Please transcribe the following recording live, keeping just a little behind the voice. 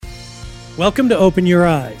Welcome to Open Your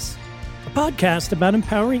Eyes, a podcast about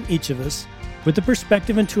empowering each of us with the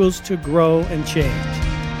perspective and tools to grow and change.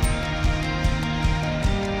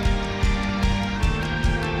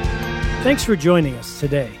 Thanks for joining us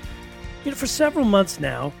today. For several months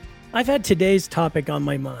now, I've had today's topic on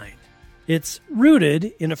my mind. It's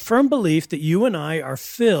rooted in a firm belief that you and I are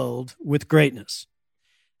filled with greatness.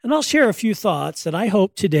 And I'll share a few thoughts that I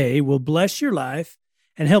hope today will bless your life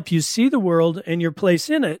and help you see the world and your place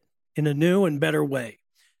in it in a new and better way.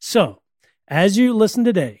 So, as you listen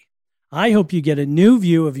today, I hope you get a new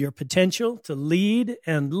view of your potential to lead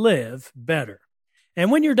and live better. And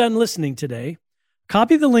when you're done listening today,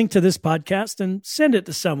 copy the link to this podcast and send it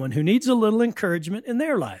to someone who needs a little encouragement in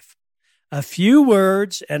their life. A few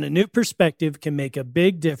words and a new perspective can make a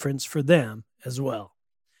big difference for them as well.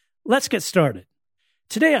 Let's get started.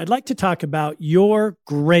 Today, I'd like to talk about your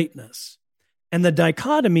greatness and the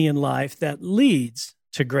dichotomy in life that leads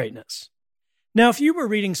to greatness. Now, if you were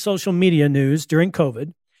reading social media news during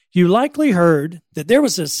COVID, you likely heard that there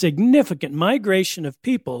was a significant migration of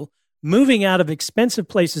people moving out of expensive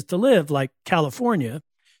places to live, like California,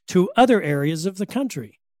 to other areas of the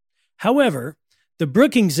country. However, the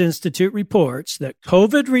Brookings Institute reports that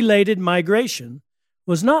COVID-related migration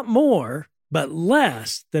was not more, but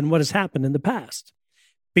less than what has happened in the past.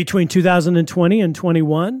 Between 2020 and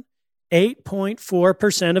 21,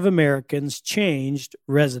 8.4% of Americans changed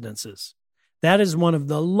residences. That is one of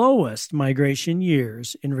the lowest migration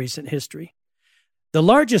years in recent history. The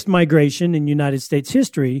largest migration in United States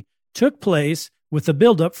history took place with the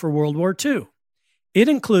buildup for World War II. It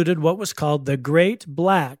included what was called the Great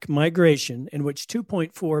Black Migration, in which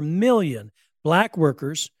 2.4 million Black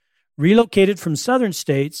workers relocated from southern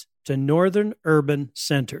states to northern urban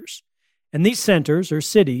centers. And these centers or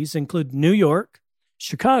cities include New York,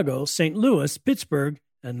 Chicago, St. Louis, Pittsburgh,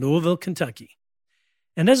 and Louisville, Kentucky.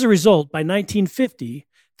 And as a result, by 1950,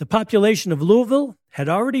 the population of Louisville had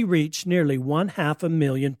already reached nearly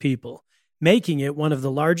 500,000 people, making it one of the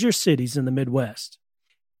larger cities in the Midwest.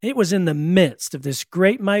 It was in the midst of this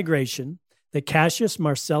great migration that Cassius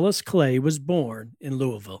Marcellus Clay was born in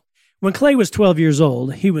Louisville. When Clay was 12 years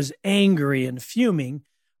old, he was angry and fuming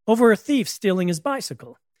over a thief stealing his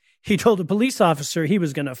bicycle. He told a police officer he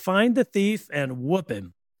was going to find the thief and whoop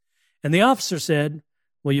him. And the officer said,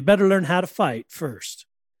 "Well, you better learn how to fight first."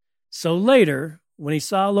 So later, when he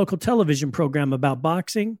saw a local television program about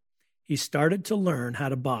boxing, he started to learn how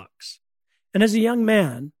to box. And as a young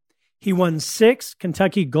man, he won 6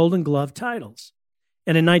 Kentucky Golden Glove titles.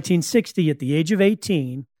 And in 1960, at the age of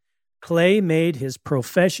 18, Clay made his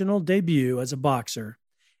professional debut as a boxer.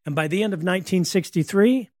 And by the end of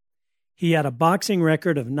 1963, he had a boxing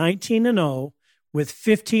record of 19-0, with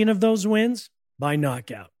 15 of those wins by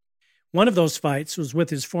knockout. One of those fights was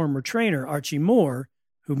with his former trainer, Archie Moore,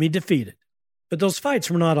 whom he defeated. But those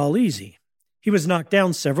fights were not all easy. He was knocked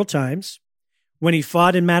down several times. When he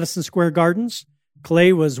fought in Madison Square Gardens,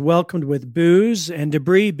 Clay was welcomed with boos and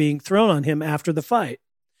debris being thrown on him after the fight.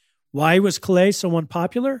 Why was Clay so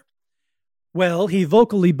unpopular? Well, he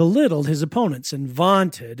vocally belittled his opponents and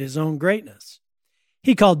vaunted his own greatness.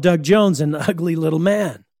 He called Doug Jones an ugly little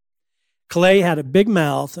man. Clay had a big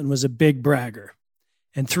mouth and was a big bragger.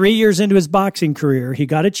 And 3 years into his boxing career, he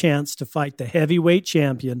got a chance to fight the heavyweight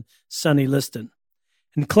champion, Sonny Liston.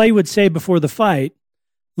 And Clay would say before the fight,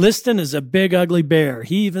 "Liston is a big, ugly bear.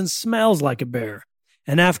 He even smells like a bear.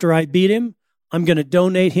 And after I beat him, I'm going to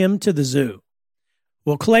donate him to the zoo."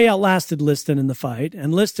 Well, Clay outlasted Liston in the fight,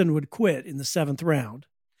 and Liston would quit in the 7th round.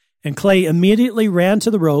 And Clay immediately ran to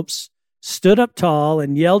the ropes, stood up tall,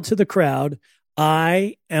 and yelled to the crowd,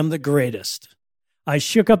 "I am the greatest. I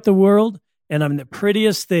shook up the world, and I'm the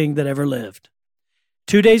prettiest thing that ever lived."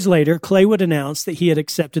 2 days later, Clay would announce that he had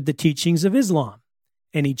accepted the teachings of Islam,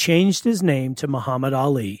 and he changed his name to Muhammad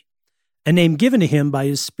Ali, a name given to him by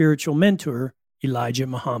his spiritual mentor, Elijah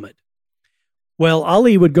Muhammad. Well,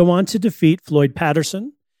 Ali would go on to defeat Floyd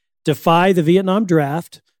Patterson, defy the Vietnam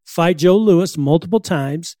draft, fight Joe Louis multiple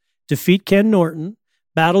times, defeat Ken Norton,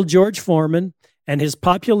 battled George Foreman, and his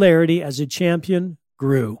popularity as a champion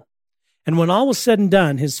grew. And when all was said and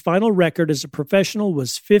done, his final record as a professional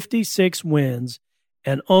was 56 wins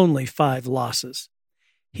and only 5 losses.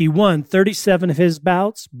 He won 37 of his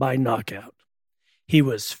bouts by knockout. He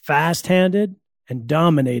was fast-handed and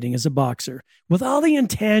dominating as a boxer, with all the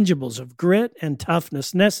intangibles of grit and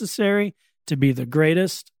toughness necessary to be the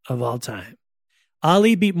greatest of all time.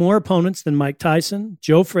 Ali beat more opponents than Mike Tyson,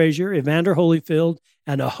 Joe Frazier, Evander Holyfield,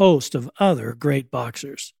 and a host of other great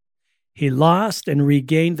boxers. He lost and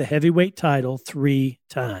regained the heavyweight title 3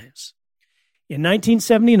 times. In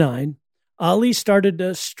 1979, Ali started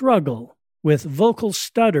to struggle with vocal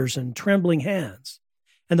stutters and trembling hands.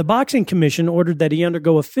 And the Boxing Commission ordered that he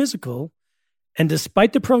undergo a physical, and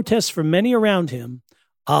despite the protests from many around him,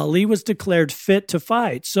 Ali was declared fit to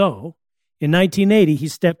fight. So, in 1980, he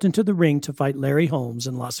stepped into the ring to fight Larry Holmes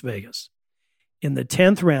in Las Vegas. In the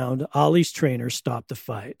 10th round, Ali's trainer stopped the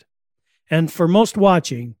fight. And for most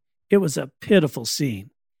watching, it was a pitiful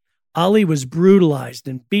scene. Ali was brutalized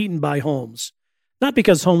and beaten by Holmes, not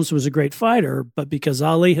because Holmes was a great fighter, but because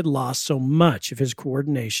Ali had lost so much of his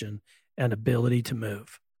coordination and ability to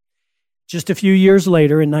move. Just a few years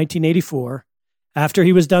later, in 1984, after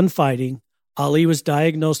he was done fighting, Ali was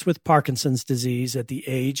diagnosed with Parkinson's disease at the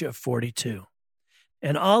age of 42.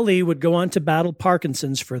 And Ali would go on to battle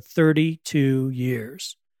Parkinson's for 32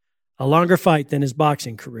 years, a longer fight than his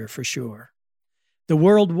boxing career for sure. The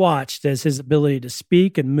world watched as his ability to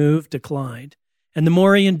speak and move declined, and the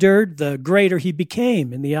more he endured, the greater he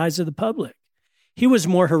became in the eyes of the public. He was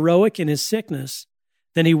more heroic in his sickness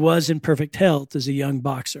than he was in perfect health as a young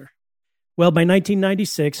boxer. Well, by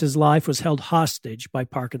 1996, his life was held hostage by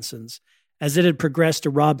Parkinson's, as it had progressed to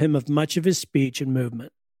rob him of much of his speech and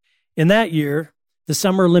movement. In that year, the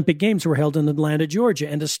Summer Olympic Games were held in Atlanta, Georgia,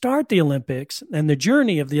 and to start the Olympics and the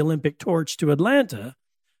journey of the Olympic torch to Atlanta,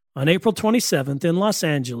 on April 27th in Los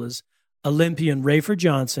Angeles, Olympian Rafer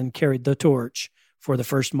Johnson carried the torch for the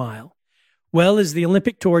first mile. Well, as the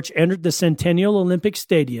Olympic torch entered the Centennial Olympic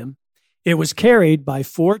Stadium, it was carried by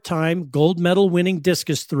four-time gold medal-winning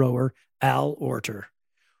discus thrower Al Orter.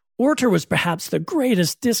 Orter was perhaps the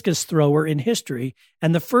greatest discus thrower in history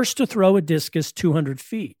and the first to throw a discus 200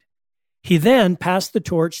 feet. He then passed the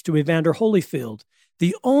torch to Evander Holyfield,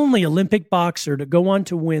 the only Olympic boxer to go on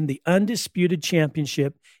to win the undisputed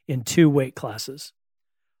championship in 2 weight classes.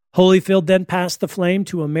 Holyfield then passed the flame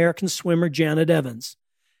to American swimmer Janet Evans.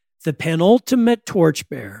 The penultimate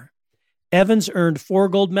torchbearer, Evans earned 4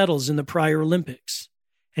 gold medals in the prior Olympics,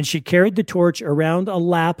 and she carried the torch around a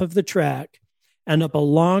lap of the track and up a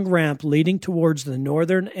long ramp leading towards the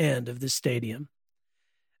northern end of the stadium.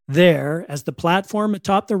 There, as the platform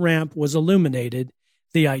atop the ramp was illuminated,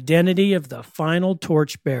 the identity of the final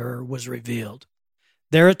torchbearer was revealed.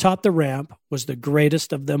 There atop the ramp was the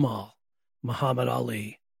greatest of them all, Muhammad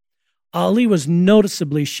Ali. Ali was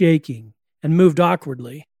noticeably shaking and moved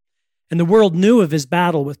awkwardly, and the world knew of his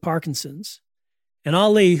battle with Parkinson's. And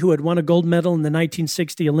Ali, who had won a gold medal in the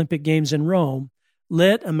 1960 Olympic Games in Rome,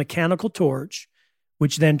 lit a mechanical torch,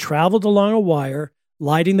 which then traveled along a wire,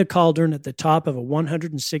 lighting the cauldron at the top of a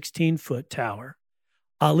 116-foot tower.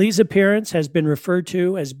 Ali's appearance has been referred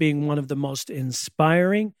to as being one of the most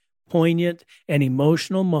inspiring, poignant, and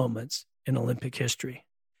emotional moments in Olympic history.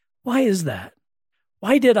 Why is that?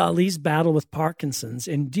 Why did Ali's battle with Parkinson's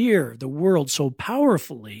endear the world so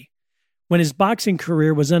powerfully when his boxing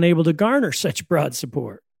career was unable to garner such broad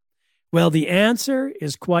support? Well, the answer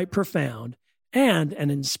is quite profound and an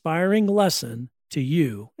inspiring lesson to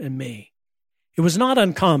you and me. It was not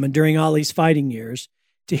uncommon during Ali's fighting years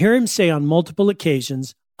to hear him say on multiple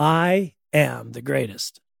occasions, "I am the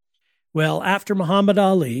greatest." Well, after Muhammad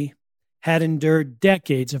Ali had endured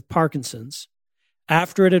decades of Parkinson's,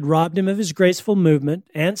 after it had robbed him of his graceful movement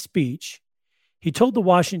and speech, he told the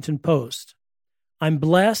Washington Post, "I'm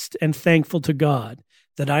blessed and thankful to God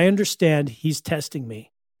that I understand He's testing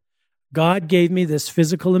me. God gave me this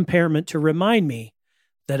physical impairment to remind me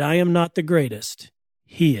that I am not the greatest.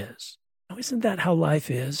 He is." Now, isn't that how life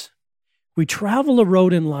is? We travel a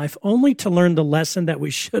road in life only to learn the lesson that we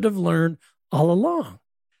should have learned all along.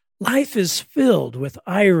 Life is filled with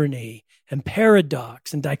irony and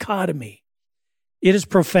paradox and dichotomy. It is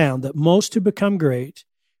profound that most who become great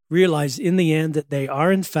realize in the end that they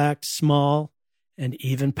are in fact small and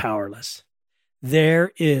even powerless.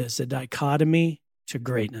 There is a dichotomy to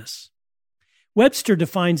greatness. Webster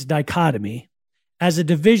defines dichotomy as a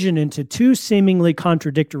division into 2 seemingly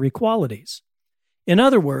contradictory qualities. In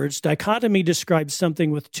other words, dichotomy describes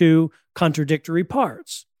something with 2 contradictory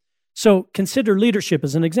parts. So consider leadership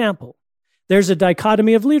as an example. There's a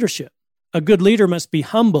dichotomy of leadership. A good leader must be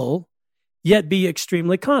humble, yet be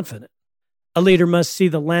extremely confident. A leader must see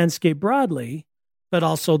the landscape broadly, but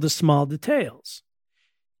also the small details.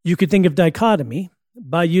 You could think of dichotomy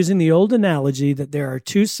by using the old analogy that there are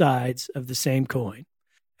 2 sides of the same coin.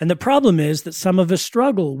 And the problem is that some of us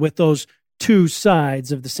struggle with those 2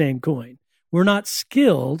 sides of the same coin. We're not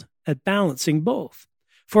skilled at balancing both.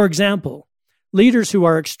 For example, leaders who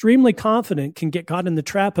are extremely confident can get caught in the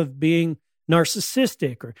trap of being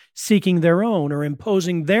narcissistic or seeking their own or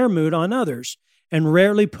imposing their mood on others and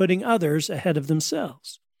rarely putting others ahead of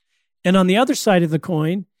themselves. And on the other side of the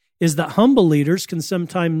coin is that humble leaders can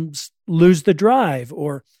sometimes lose the drive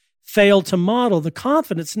or fail to model the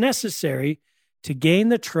confidence necessary to gain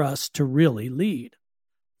the trust to really lead.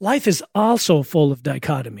 Life is also full of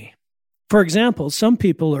dichotomy. For example, some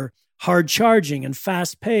people are hard-charging and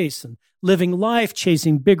fast-paced and living life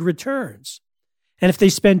chasing big returns. And if they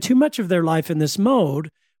spend too much of their life in this mode,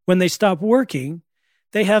 when they stop working,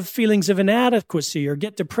 they have feelings of inadequacy or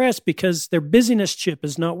get depressed because their busyness chip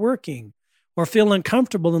is not working, or feel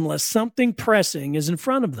uncomfortable unless something pressing is in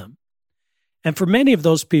front of them. And for many of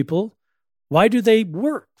those people, why do they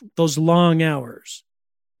work those long hours?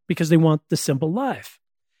 Because they want the simple life.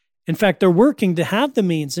 In fact, they're working to have the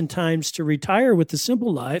means and times to retire with the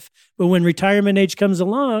simple life, but when retirement age comes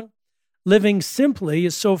along, living simply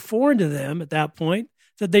is so foreign to them at that point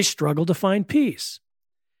that they struggle to find peace.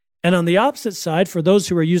 And on the opposite side, for those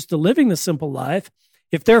who are used to living the simple life,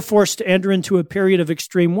 if they're forced to enter into a period of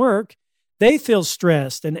extreme work, they feel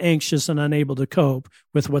stressed and anxious and unable to cope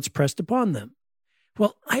with what's pressed upon them.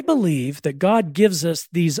 Well, I believe that God gives us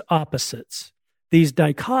these opposites, these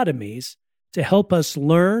dichotomies, to help us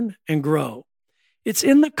learn and grow. It's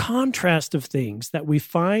in the contrast of things that we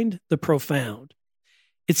find the profound.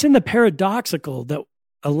 It's in the paradoxical that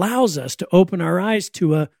allows us to open our eyes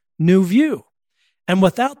to a new view. And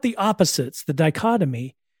without the opposites, the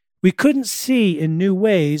dichotomy, we couldn't see in new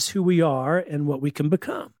ways who we are and what we can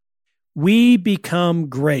become. We become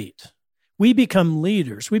great. We become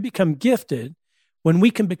leaders. We become gifted when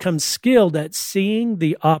we can become skilled at seeing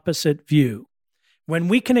the opposite view. When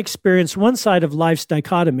we can experience one side of life's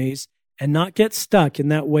dichotomies and not get stuck in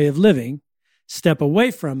that way of living, step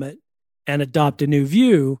away from it, and adopt a new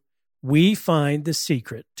view, we find the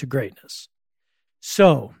secret to greatness.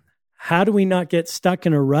 So, how do we not get stuck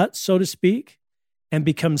in a rut, so to speak, and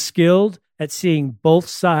become skilled at seeing both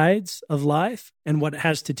sides of life and what it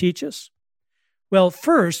has to teach us? Well,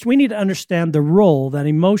 first, we need to understand the role that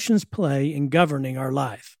emotions play in governing our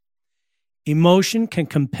life. Emotion can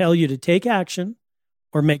compel you to take action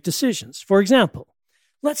or make decisions. For example,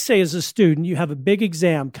 let's say as a student, you have a big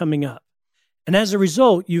exam coming up. And as a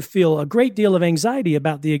result, you feel a great deal of anxiety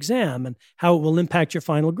about the exam and how it will impact your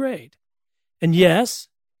final grade. And yes,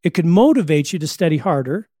 it could motivate you to study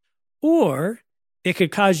harder, or it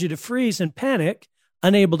could cause you to freeze and panic,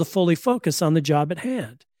 unable to fully focus on the job at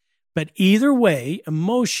hand. But either way,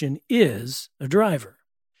 emotion is a driver.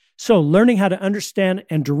 So learning how to understand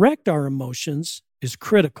and direct our emotions is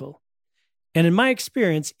critical. And in my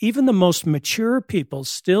experience, even the most mature people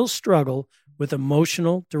still struggle with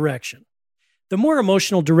emotional direction. The more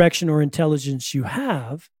emotional direction or intelligence you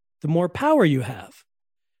have, the more power you have.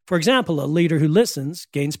 For example, a leader who listens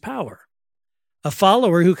gains power. A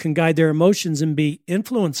follower who can guide their emotions and be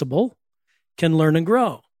influenceable can learn and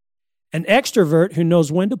grow. An extrovert who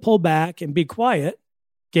knows when to pull back and be quiet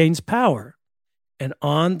gains power. And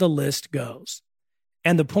on the list goes.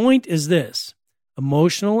 And the point is this: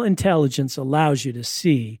 emotional intelligence allows you to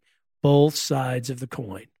see both sides of the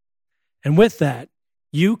coin. And with that,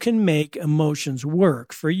 you can make emotions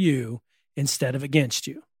work for you instead of against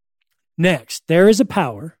you. Next, there is a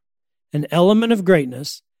power, an element of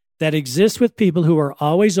greatness that exists with people who are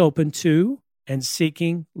always open to and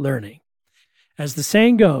seeking learning. As the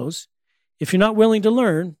saying goes, if you're not willing to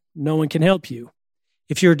learn, no one can help you.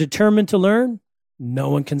 If you're determined to learn, no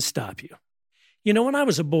one can stop you. You know, when I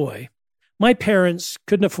was a boy, my parents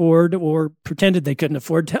couldn't afford or pretended they couldn't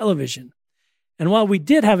afford television. And while we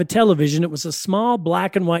did have a television, it was a small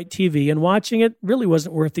black and white TV, and watching it really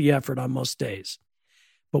wasn't worth the effort on most days.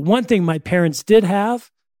 But one thing my parents did have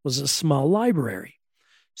was a small library.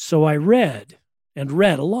 So I read and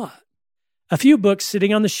read a lot. A few books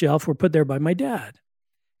sitting on the shelf were put there by my dad.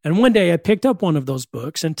 And one day I picked up one of those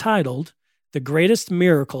books entitled The Greatest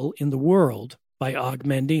Miracle in the World by Og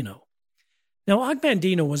Mandino. Now, Og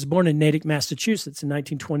Mandino was born in Natick, Massachusetts in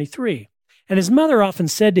 1923, and his mother often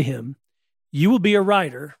said to him, "You will be a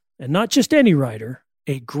writer, and not just any writer,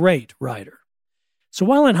 a great writer." So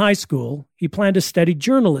while in high school, he planned to study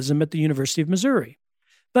journalism at the University of Missouri.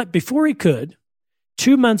 But before he could,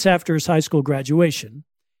 2 months after his high school graduation,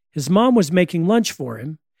 his mom was making lunch for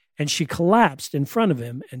him, and she collapsed in front of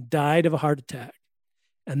him and died of a heart attack.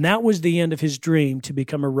 And that was the end of his dream to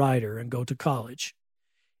become a writer and go to college.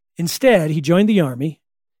 Instead, he joined the Army,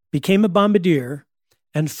 became a bombardier,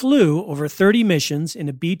 and flew over 30 missions in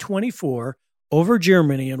a B-24 over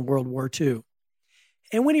Germany in World War II.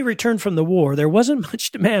 And when he returned from the war, there wasn't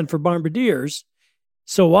much demand for bombardiers,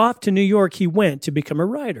 so off to New York he went to become a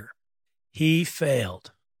writer. He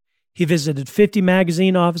failed. He visited 50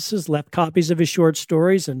 magazine offices, left copies of his short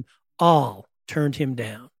stories, and all turned him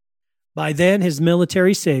down. By then, his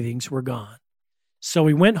military savings were gone. So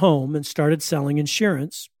he went home and started selling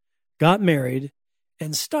insurance, got married,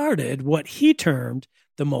 and started what he termed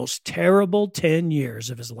the most terrible 10 years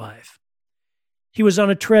of his life. He was on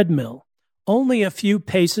a treadmill, only a few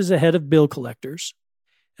paces ahead of bill collectors,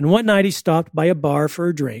 and one night he stopped by a bar for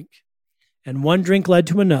a drink, and one drink led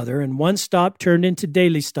to another, and one stop turned into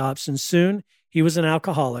daily stops, and soon he was an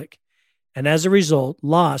alcoholic, and as a result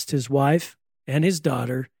lost his wife and his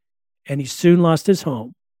daughter, and he soon lost his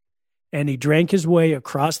home, and he drank his way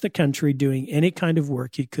across the country doing any kind of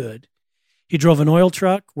work he could. He drove an oil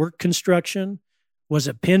truck, worked construction, was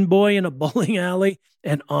a pin boy in a bowling alley,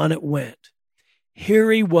 and on it went.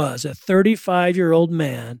 Here he was, a 35-year-old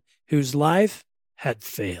man whose life had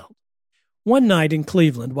failed. One night in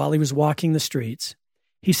Cleveland, while he was walking the streets,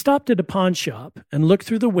 he stopped at a pawn shop and looked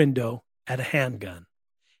through the window at a handgun.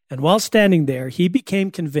 And while standing there, he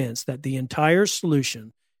became convinced that the entire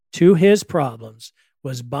solution to his problems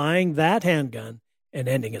was buying that handgun and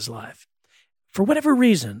ending his life. For whatever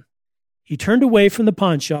reason, he turned away from the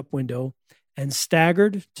pawn shop window and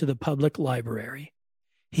staggered to the public library.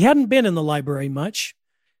 He hadn't been in the library much.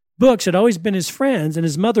 Books had always been his friends, and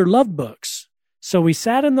his mother loved books. So he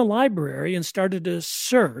sat in the library and started to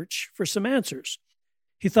search for some answers.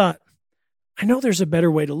 He thought, I know there's a better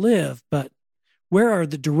way to live, but where are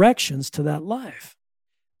the directions to that life?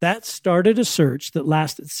 That started a search that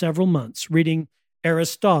lasted several months, reading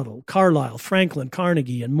Aristotle, Carlyle, Franklin,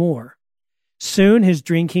 Carnegie, and more. Soon his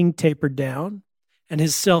drinking tapered down, and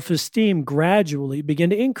his self-esteem gradually began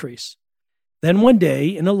to increase. Then one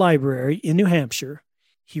day in a library in New Hampshire,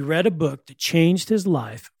 he read a book that changed his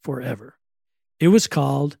life forever. It was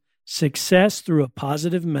called Success Through a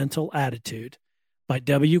Positive Mental Attitude by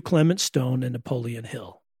W. Clement Stone and Napoleon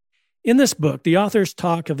Hill. In this book, the authors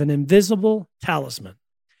talk of an invisible talisman.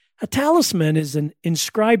 A talisman is an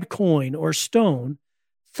inscribed coin or stone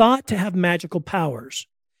thought to have magical powers.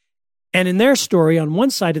 And in their story, on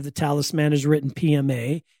one side of the talisman is written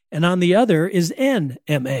PMA, and on the other is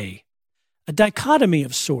NMA, a dichotomy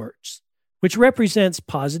of sorts, which represents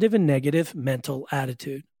positive and negative mental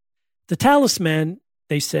attitude. The talisman,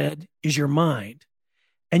 they said, is your mind,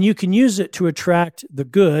 and you can use it to attract the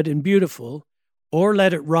good and beautiful, or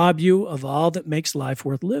let it rob you of all that makes life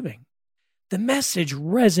worth living. The message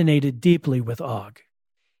resonated deeply with Og.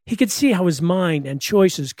 He could see how his mind and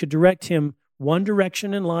choices could direct him one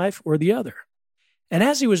direction in life or the other. And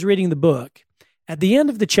as he was reading the book, at the end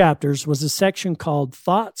of the chapters was a section called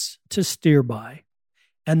Thoughts to Steer By.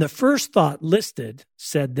 And the first thought listed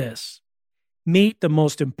said this: meet the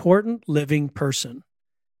most important living person.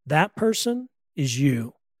 That person is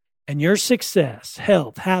you. And your success,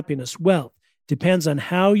 health, happiness, wealth depends on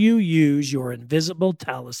how you use your invisible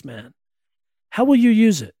talisman. How will you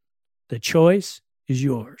use it? The choice is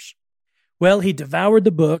yours. Well, he devoured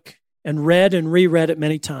the book and read and reread it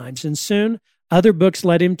many times, and soon other books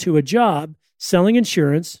led him to a job selling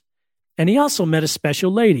insurance, and he also met a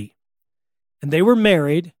special lady. And they were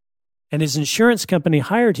married, and his insurance company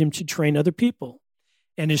hired him to train other people.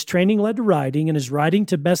 And his training led to writing, and his writing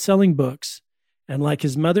to best-selling books. And like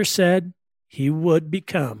his mother said, he would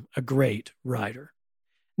become a great writer.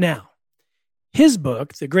 Now, his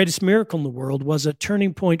book, The Greatest Miracle in the World, was a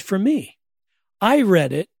turning point for me. I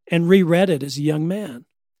read it and reread it as a young man.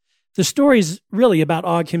 The story is really about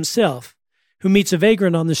Og himself, who meets a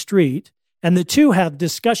vagrant on the street, and the two have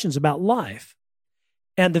discussions about life.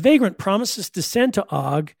 And the vagrant promises to send to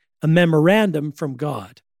Og a memorandum from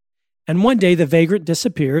God. And one day the vagrant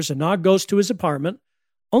disappears, and Og goes to his apartment,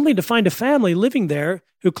 only to find a family living there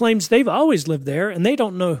who claims they've always lived there, and they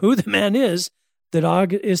don't know who the man is that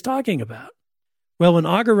Og is talking about. Well, when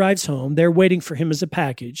Og arrives home, they're waiting for him as a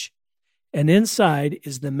package, and inside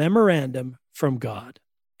is the memorandum from God.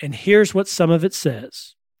 And here's what some of it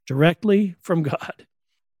says, directly from God.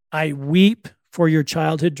 I weep for your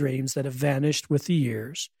childhood dreams that have vanished with the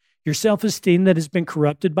years, your self-esteem that has been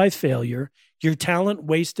corrupted by failure, your talent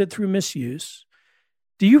wasted through misuse.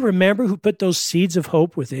 Do you remember who put those seeds of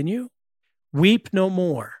hope within you? Weep no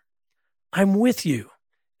more. I'm with you,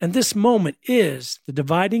 and this moment is the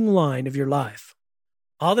dividing line of your life.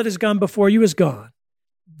 All that has gone before you is gone.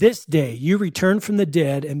 This day you return from the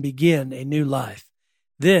dead and begin a new life.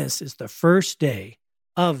 This is the first day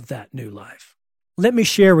of that new life. Let me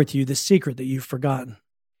share with you the secret that you've forgotten.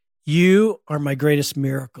 You are my greatest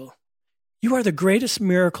miracle. You are the greatest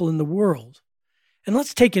miracle in the world. And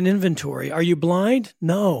let's take an inventory. Are you blind?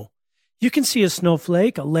 No. You can see a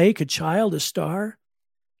snowflake, a lake, a child, a star.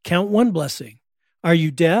 Count one blessing. Are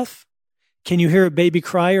you deaf? Can you hear a baby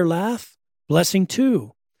cry or laugh? Blessing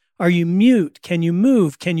two. Are you mute? Can you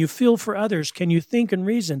move? Can you feel for others? Can you think and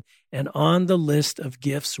reason? And on the list of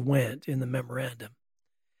gifts went in the memorandum.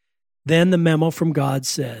 Then the memo from God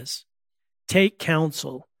says, Take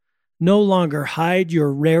counsel. No longer hide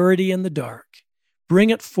your rarity in the dark. Bring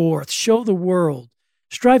it forth. Show the world.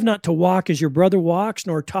 Strive not to walk as your brother walks,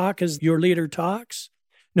 nor talk as your leader talks,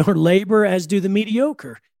 nor labor as do the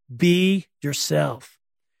mediocre. Be yourself.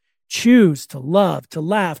 Choose to love, to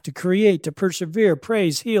laugh, to create, to persevere,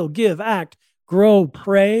 praise, heal, give, act, grow,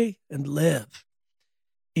 pray, and live.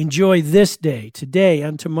 Enjoy this day, today,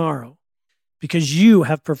 and tomorrow, because you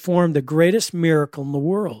have performed the greatest miracle in the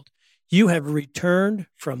world. You have returned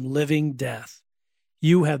from living death.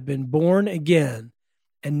 You have been born again,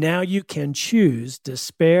 and now you can choose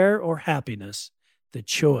despair or happiness. The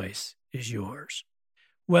choice is yours.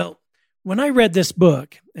 Well, when I read this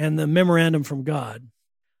book and the memorandum from God,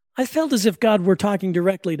 I felt as if God were talking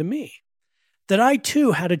directly to me, that I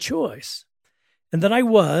too had a choice, and that I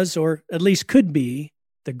was, or at least could be,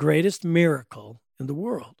 the greatest miracle in the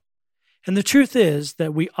world. And the truth is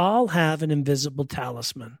that we all have an invisible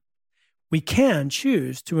talisman. We can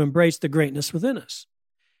choose to embrace the greatness within us.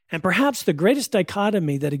 And perhaps the greatest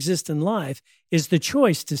dichotomy that exists in life is the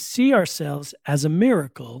choice to see ourselves as a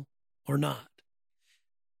miracle or not.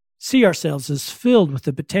 See ourselves as filled with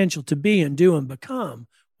the potential to be and do and become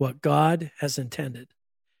what God has intended.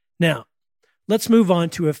 Now, let's move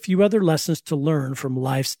on to a few other lessons to learn from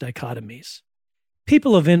life's dichotomies.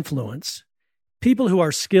 People of influence, people who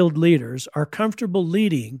are skilled leaders, are comfortable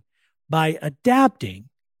leading by adapting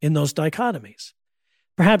in those dichotomies.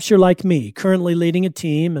 Perhaps you're like me, currently leading a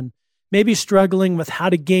team and maybe struggling with how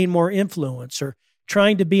to gain more influence or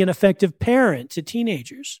trying to be an effective parent to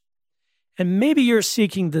teenagers. And maybe you're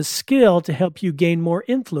seeking the skill to help you gain more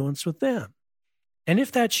influence with them. And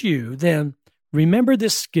if that's you, then remember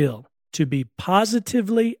this skill to be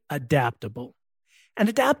positively adaptable. An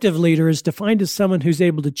adaptive leader is defined as someone who's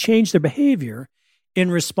able to change their behavior in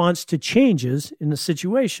response to changes in the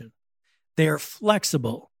situation. They are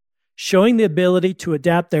flexible, showing the ability to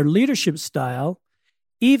adapt their leadership style,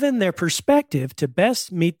 even their perspective, to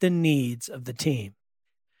best meet the needs of the team.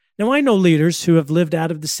 Now, I know leaders who have lived out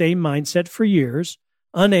of the same mindset for years,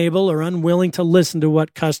 unable or unwilling to listen to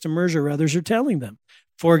what customers or others are telling them.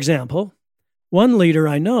 For example, one leader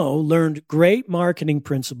I know learned great marketing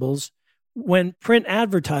principles when print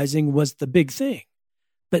advertising was the big thing.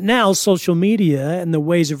 But now social media and the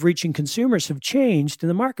ways of reaching consumers have changed in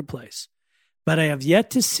the marketplace. But I have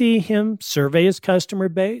yet to see him survey his customer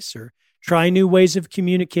base or try new ways of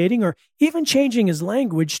communicating or even changing his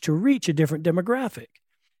language to reach a different demographic.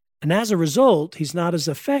 And as a result, he's not as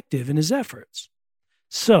effective in his efforts.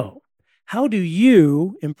 So, how do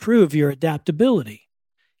you improve your adaptability?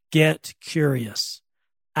 Get curious.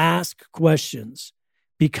 Ask questions.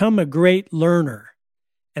 Become a great learner.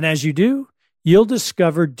 And as you do, you'll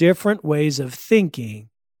discover different ways of thinking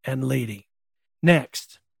and leading.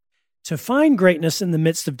 Next, to find greatness in the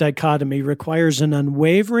midst of dichotomy requires an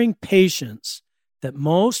unwavering patience that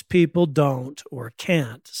most people don't or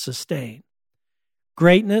can't sustain.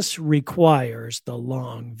 Greatness requires the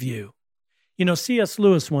long view. You know, C.S.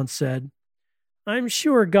 Lewis once said, "I'm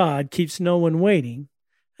sure God keeps no one waiting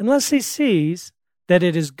unless he sees that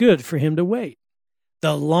it is good for him to wait."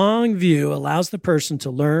 The long view allows the person to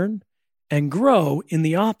learn and grow in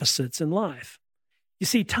the opposites in life. You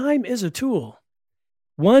see, time is a tool,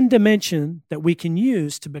 one dimension that we can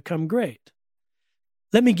use to become great.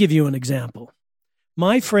 Let me give you an example.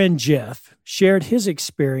 My friend Jeff shared his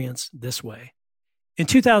experience this way. In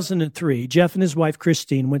 2003, Jeff and his wife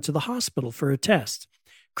Christine went to the hospital for a test.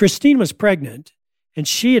 Christine was pregnant, and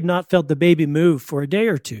she had not felt the baby move for a day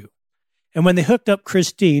or two. And when they hooked up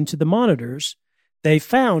Christine to the monitors, they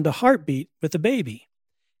found a heartbeat with the baby,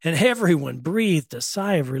 and everyone breathed a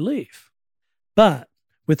sigh of relief. But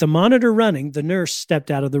with the monitor running, the nurse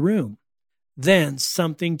stepped out of the room. Then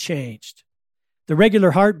something changed. The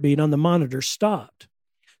regular heartbeat on the monitor stopped.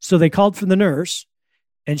 So they called for the nurse,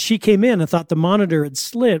 and she came in and thought the monitor had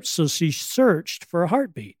slipped, so she searched for a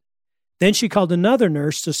heartbeat. Then she called another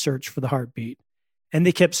nurse to search for the heartbeat, and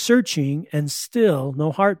they kept searching, and still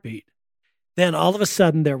no heartbeat. Then all of a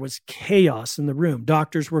sudden there was chaos in the room.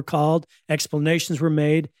 Doctors were called, explanations were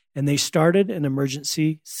made, and they started an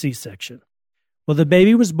emergency C-section. Well, the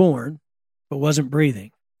baby was born, but wasn't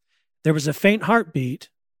breathing. There was a faint heartbeat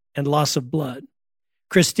and loss of blood.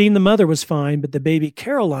 Christine, the mother, was fine, but the baby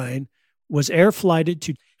Caroline was air-flighted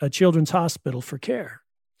to a children's hospital for care.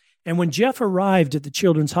 And when Jeff arrived at the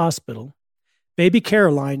children's hospital, baby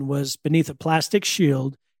Caroline was beneath a plastic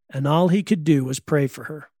shield, and all he could do was pray for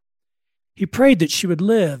her. He prayed that she would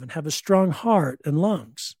live and have a strong heart and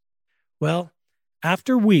lungs. Well,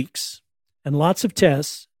 after weeks and lots of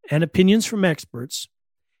tests and opinions from experts,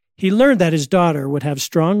 he learned that his daughter would have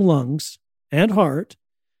strong lungs and heart,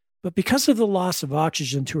 But because of the loss of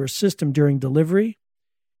oxygen to her system during delivery,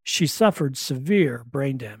 she suffered severe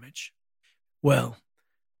brain damage. Well,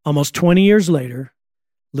 almost 20 years later,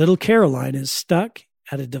 little Caroline is stuck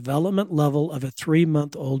at a development level of a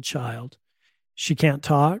 3-month-old child. She can't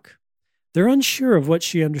talk. They're unsure of what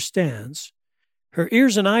she understands. Her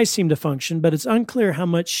ears and eyes seem to function, but it's unclear how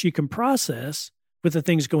much she can process with the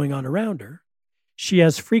things going on around her. She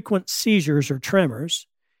has frequent seizures or tremors.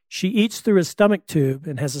 She eats through a stomach tube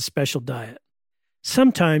and has a special diet.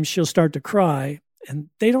 Sometimes she'll start to cry, and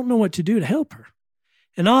they don't know what to do to help her.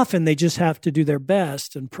 And often they just have to do their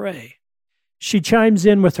best and pray. She chimes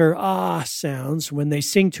in with her ah sounds when they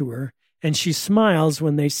sing to her, and she smiles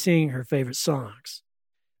when they sing her favorite songs.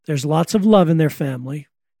 There's lots of love in their family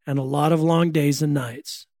and a lot of long days and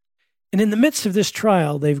nights. And in the midst of this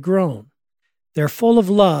trial, they've grown. They're full of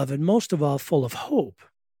love and most of all, full of hope.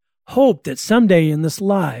 Hope that someday in this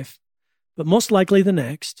life, but most likely the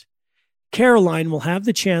next, Caroline will have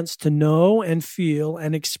the chance to know and feel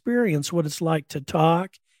and experience what it's like to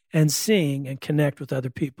talk and sing and connect with other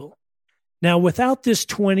people. Now, without this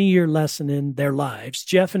 20-year lesson in their lives,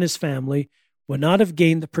 Jeff and his family would not have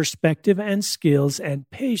gained the perspective and skills and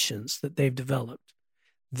patience that they've developed.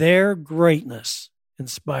 Their greatness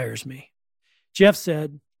inspires me. Jeff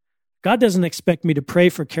said, God doesn't expect me to pray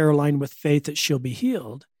for Caroline with faith that she'll be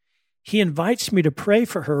healed. He invites me to pray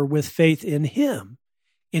for her with faith in Him,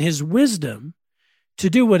 in His wisdom, to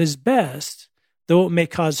do what is best, though it may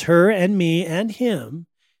cause her and me and him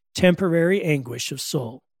temporary anguish of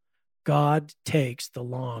soul. God takes the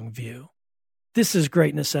long view. This is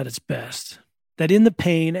greatness at its best, that in the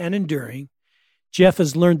pain and enduring, Jeff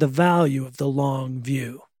has learned the value of the long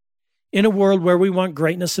view. In a world where we want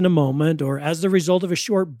greatness in a moment or as the result of a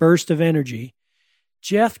short burst of energy,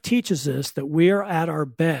 Jeff teaches us that we are at our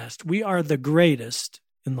best. We are the greatest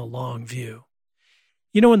in the long view.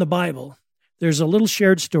 You know, in the Bible, there's a little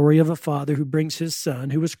shared story of a father who brings his son,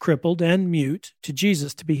 who was crippled and mute, to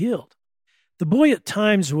Jesus to be healed. The boy at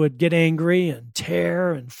times would get angry and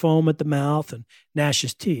tear and foam at the mouth and gnash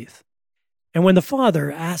his teeth. And when the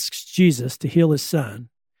father asks Jesus to heal his son,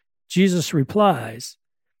 Jesus replies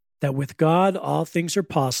that with God all things are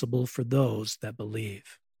possible for those that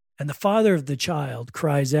believe. And the father of the child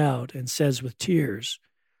cries out and says with tears,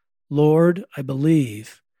 Lord, I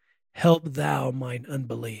believe, help thou mine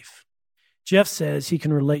unbelief. Jeff says he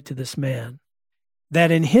can relate to this man,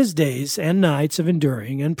 that in his days and nights of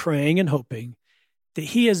enduring and praying and hoping, that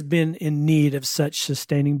he has been in need of such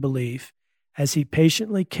sustaining belief as he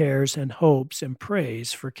patiently cares and hopes and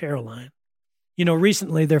prays for Caroline. You know,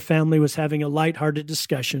 recently their family was having a lighthearted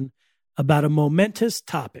discussion about a momentous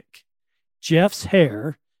topic, Jeff's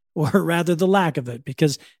hair, or rather the lack of it,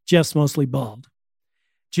 because Jeff's mostly bald.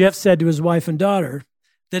 Jeff said to his wife and daughter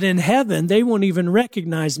that in heaven they won't even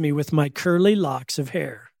recognize me with my curly locks of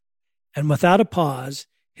hair. And without a pause,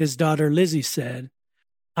 his daughter Lizzie said,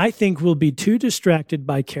 I think we'll be too distracted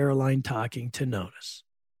by Caroline talking to notice.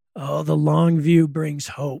 Oh, the long view brings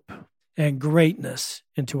hope and greatness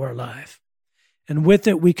into our life. And with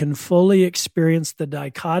it, we can fully experience the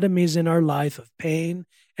dichotomies in our life of pain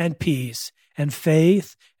and peace and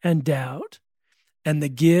faith and doubt and the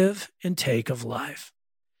give and take of life.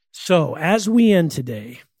 So as we end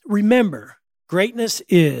today, remember, greatness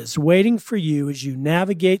is waiting for you as you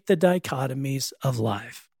navigate the dichotomies of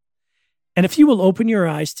life. And if you will open your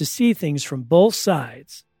eyes to see things from both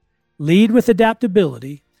sides, lead with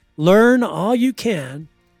adaptability, learn all you can,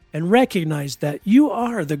 and recognize that you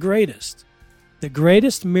are the greatest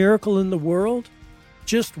miracle in the world,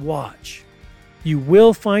 just watch. You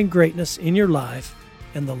will find greatness in your life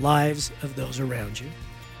and the lives of those around you.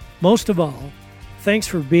 Most of all, thanks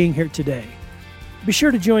for being here today. Be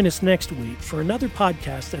sure to join us next week for another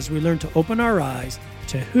podcast as we learn to open our eyes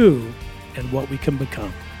to who and what we can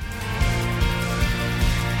become.